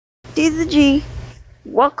D to the G,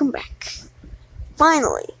 welcome back.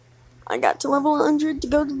 Finally, I got to level 100 to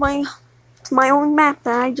go to my own map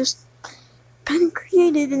that I just kind of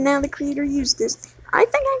created, and now the creator used this. I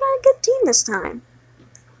think I got a good team this time.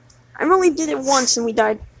 I only did it once and we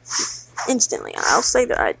died instantly. I'll say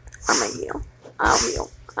that I'm a heal. I'll heal.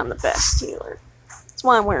 I'm the best healer. That's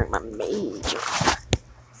why I'm wearing my mage.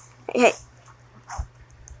 Hey.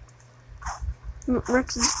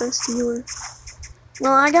 Rex is the best healer.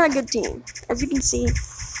 Well, I got a good team. As you can see,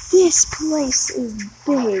 this place is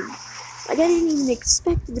big. Like, I didn't even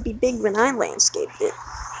expect it to be big when I landscaped it.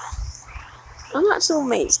 I'm not so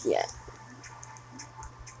amazed yet.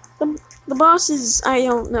 The bosses, I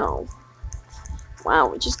don't know. Wow,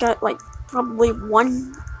 we just got, like, probably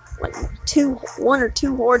one or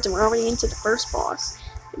two hordes and we're already into the first boss.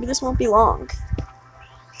 Maybe this won't be long.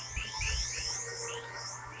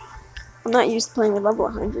 I'm not used to playing with level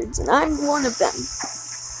 100s, and I'm one of them.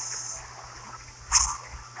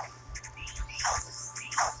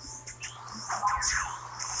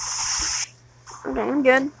 Okay, I'm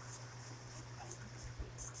good.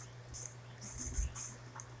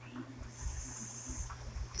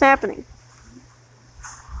 What's happening?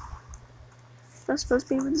 Am I supposed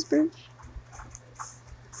to be over this bridge?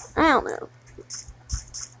 I don't know.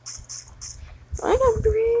 I got a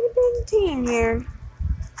pretty big team here.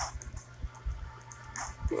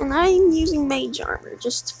 And I'm using mage armor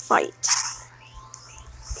just to fight.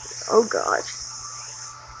 Oh god.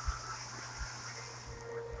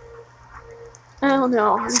 I don't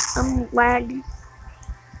know. I'm lag.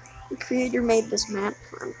 The creator made this map.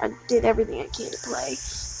 I did everything I can to play.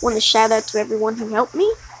 Want to shout out to everyone who helped me.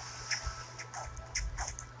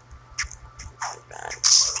 Oh god.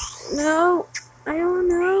 No, I don't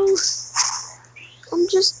know. I'm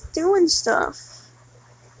just doing stuff.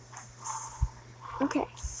 Okay.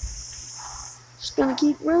 Just gonna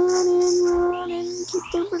keep running, keep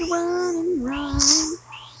jumping, run.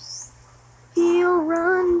 Heal,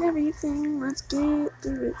 run, everything. Let's get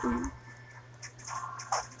through it.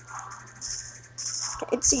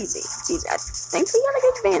 Okay, it's easy. It's easy. I think we got a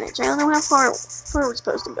good advantage. I don't know how far we're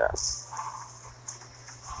supposed to go.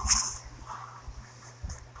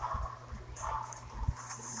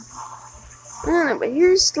 I don't know, but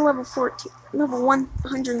here's the level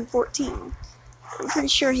 114. I'm pretty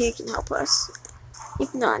sure he can help us.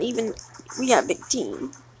 If not, even we got a big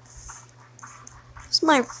team. It's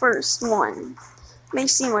my first one. It may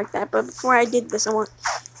seem like that, but before I did this, I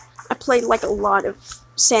played like a lot of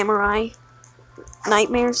samurai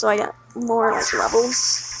nightmares, so I got more like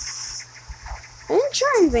levels. I didn't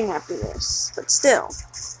try anything after this, but still.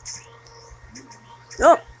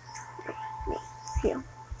 Oh, here.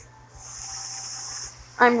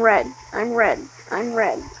 I'm red. I'm red. I'm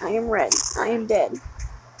red. I am red. I am dead.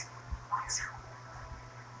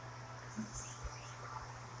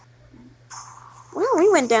 Well, we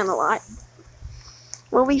went down a lot.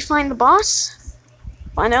 Will we find the boss?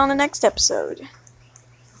 Find out in the next episode.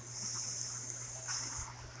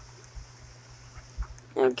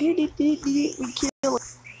 Okay, we kill it.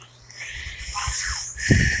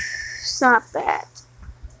 Stop that.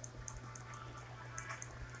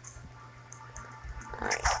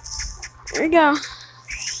 Alright. There we go.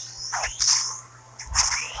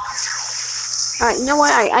 Alright, you know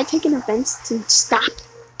what? I take an offense to stop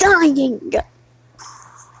dying.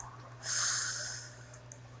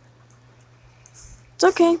 It's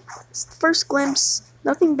okay. It's the first glimpse.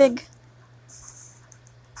 Nothing big.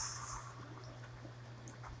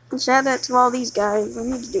 And shout out to all these guys. I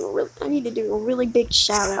need to do a really big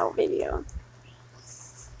shout out video.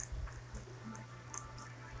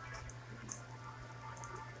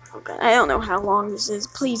 Okay, I don't know how long this is.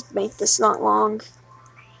 Please make this not long.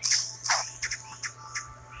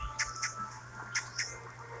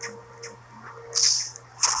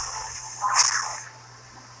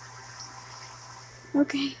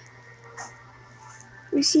 Okay.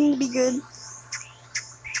 We seem to be good.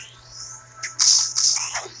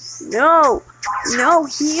 No! No,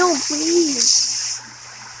 heal, please!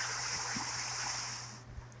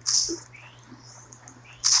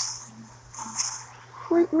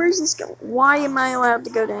 Where's this going? Why am I allowed to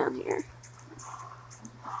go down here?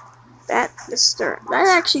 That disturbed. That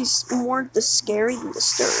actually is more scary than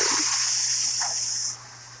disturbed.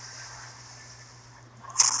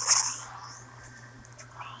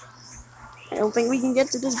 I don't think we can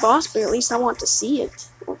get to this boss, but at least I want to see it.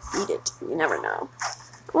 Or beat it. You never know.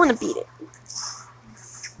 I want to beat it.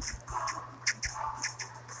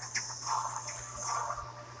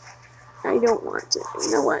 I don't want to.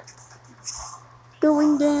 You know what?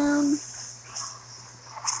 Going down.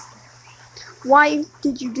 Why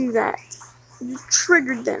did you do that? You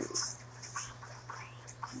triggered them.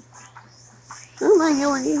 I'm not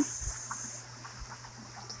healing you.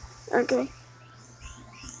 Okay.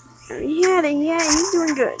 Yeah, he's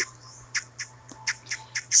doing good.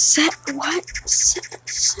 Set what? Set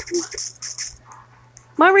what?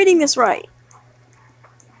 Am I reading this right?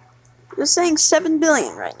 They're saying 7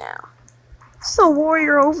 billion right now. It's the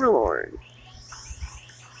warrior overlord.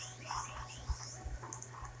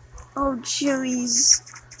 Oh, jeez.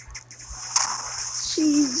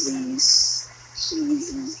 Jesus.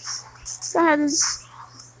 That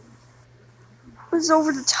was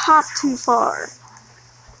over the top too far.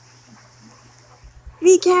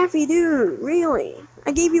 V-Caffey, dude, really?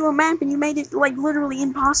 I gave you a map and you made it, like, literally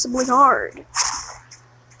impossibly hard.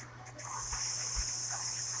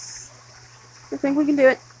 I think we can do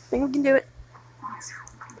it. We can do it.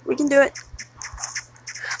 We can do it.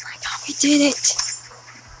 Oh my god, we did it!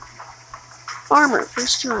 Armor,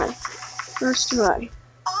 first try. First try.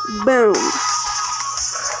 Boom.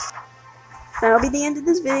 That'll be the end of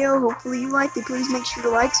this video. Hopefully you liked it. Please make sure to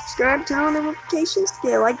like, subscribe, turn on notifications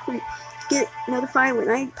to get notified when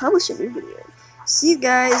I publish a new video. See you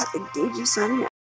guys. DG signing out.